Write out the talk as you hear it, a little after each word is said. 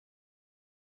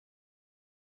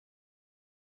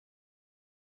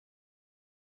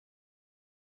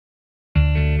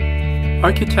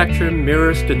Architecture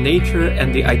mirrors the nature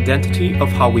and the identity of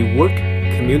how we work,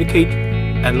 communicate,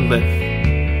 and live.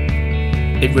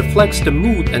 It reflects the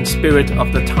mood and spirit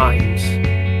of the times.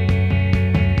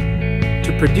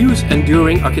 To produce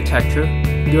enduring architecture,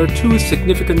 there are two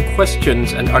significant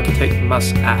questions an architect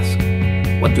must ask.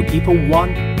 What do people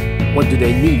want? What do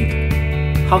they need?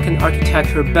 How can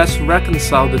architecture best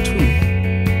reconcile the two?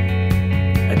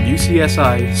 At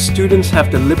UCSI, students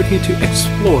have the liberty to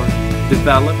explore,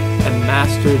 develop, and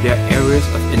master their areas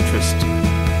of interest.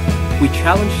 We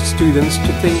challenge students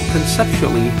to think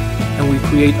conceptually, and we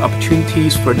create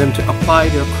opportunities for them to apply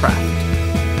their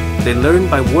craft. They learn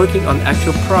by working on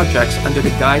actual projects under the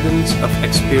guidance of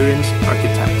experienced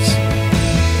architects.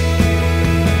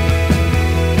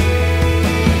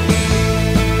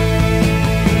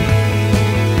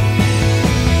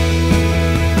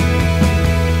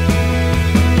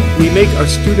 We make our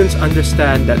students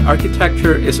understand that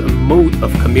architecture is a mode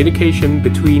of communication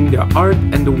between their art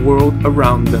and the world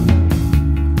around them.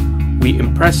 We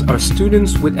impress our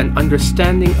students with an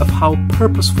understanding of how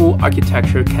purposeful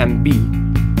architecture can be.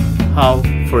 How,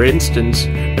 for instance,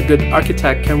 a good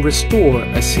architect can restore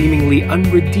a seemingly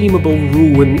unredeemable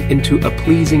ruin into a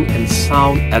pleasing and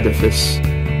sound edifice,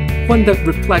 one that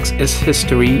reflects its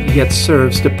history yet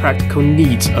serves the practical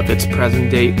needs of its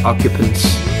present-day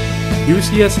occupants.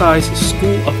 UCSI's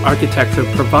School of Architecture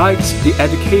provides the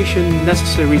education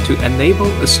necessary to enable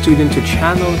a student to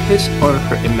channel his or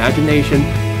her imagination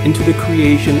into the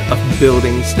creation of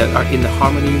buildings that are in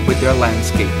harmony with their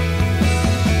landscape.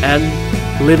 And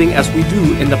living as we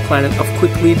do in the planet of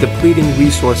quickly depleting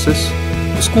resources,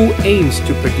 the school aims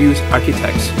to produce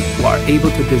architects who are able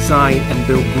to design and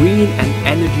build green and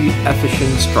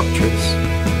energy-efficient structures.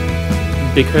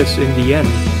 Because in the end,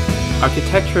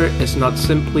 architecture is not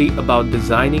simply about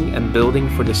designing and building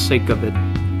for the sake of it.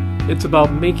 It's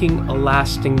about making a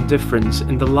lasting difference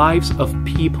in the lives of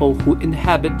people who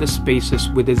inhabit the spaces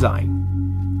we design.